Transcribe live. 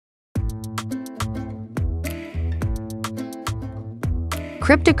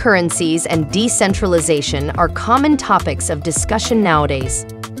Cryptocurrencies and decentralization are common topics of discussion nowadays.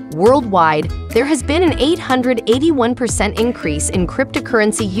 Worldwide, there has been an 881% increase in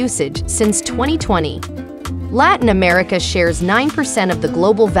cryptocurrency usage since 2020. Latin America shares 9% of the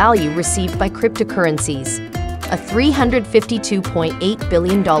global value received by cryptocurrencies, a $352.8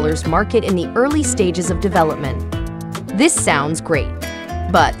 billion market in the early stages of development. This sounds great,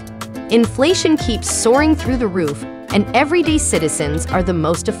 but inflation keeps soaring through the roof, and everyday citizens are the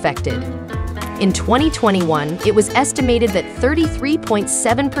most affected. In 2021, it was estimated that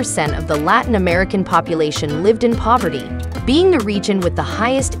 33.7% of the Latin American population lived in poverty, being the region with the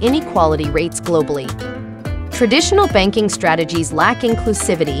highest inequality rates globally. Traditional banking strategies lack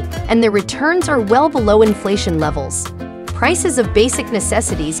inclusivity, and their returns are well below inflation levels. Prices of basic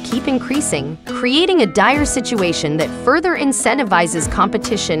necessities keep increasing, creating a dire situation that further incentivizes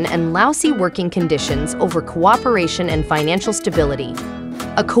competition and lousy working conditions over cooperation and financial stability.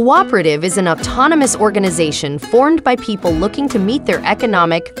 A cooperative is an autonomous organization formed by people looking to meet their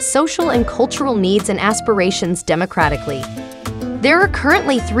economic, social, and cultural needs and aspirations democratically. There are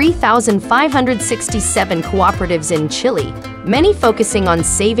currently 3,567 cooperatives in Chile, many focusing on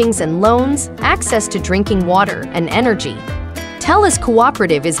savings and loans, access to drinking water, and energy. TELUS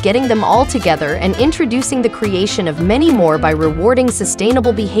Cooperative is getting them all together and introducing the creation of many more by rewarding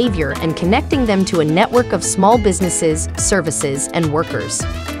sustainable behavior and connecting them to a network of small businesses, services, and workers.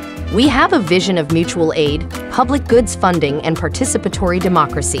 We have a vision of mutual aid, public goods funding, and participatory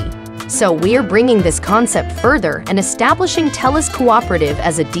democracy. So we are bringing this concept further and establishing TELUS Cooperative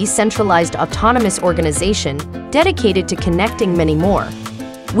as a decentralized autonomous organization dedicated to connecting many more.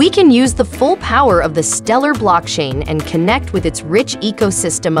 We can use the full power of the Stellar blockchain and connect with its rich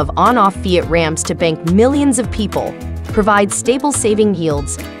ecosystem of on-off fiat ramps to bank millions of people, provide stable saving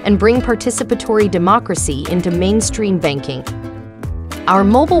yields, and bring participatory democracy into mainstream banking. Our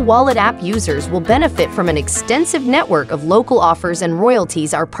mobile wallet app users will benefit from an extensive network of local offers and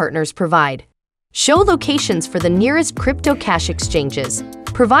royalties our partners provide. Show locations for the nearest crypto cash exchanges.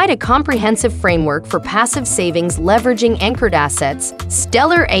 Provide a comprehensive framework for passive savings leveraging anchored assets,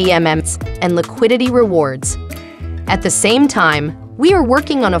 stellar AMMs, and liquidity rewards. At the same time, we are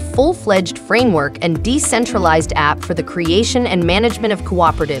working on a full-fledged framework and decentralized app for the creation and management of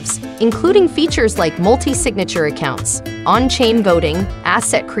cooperatives, including features like multi-signature accounts, on-chain voting,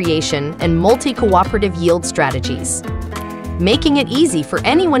 asset creation, and multi-cooperative yield strategies, making it easy for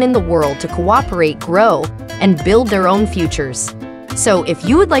anyone in the world to cooperate, grow, and build their own futures. So if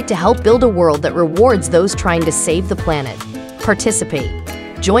you would like to help build a world that rewards those trying to save the planet, participate.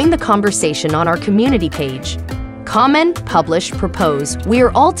 Join the conversation on our community page. Comment, publish, propose. We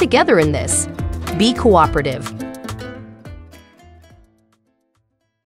are all together in this. Be cooperative.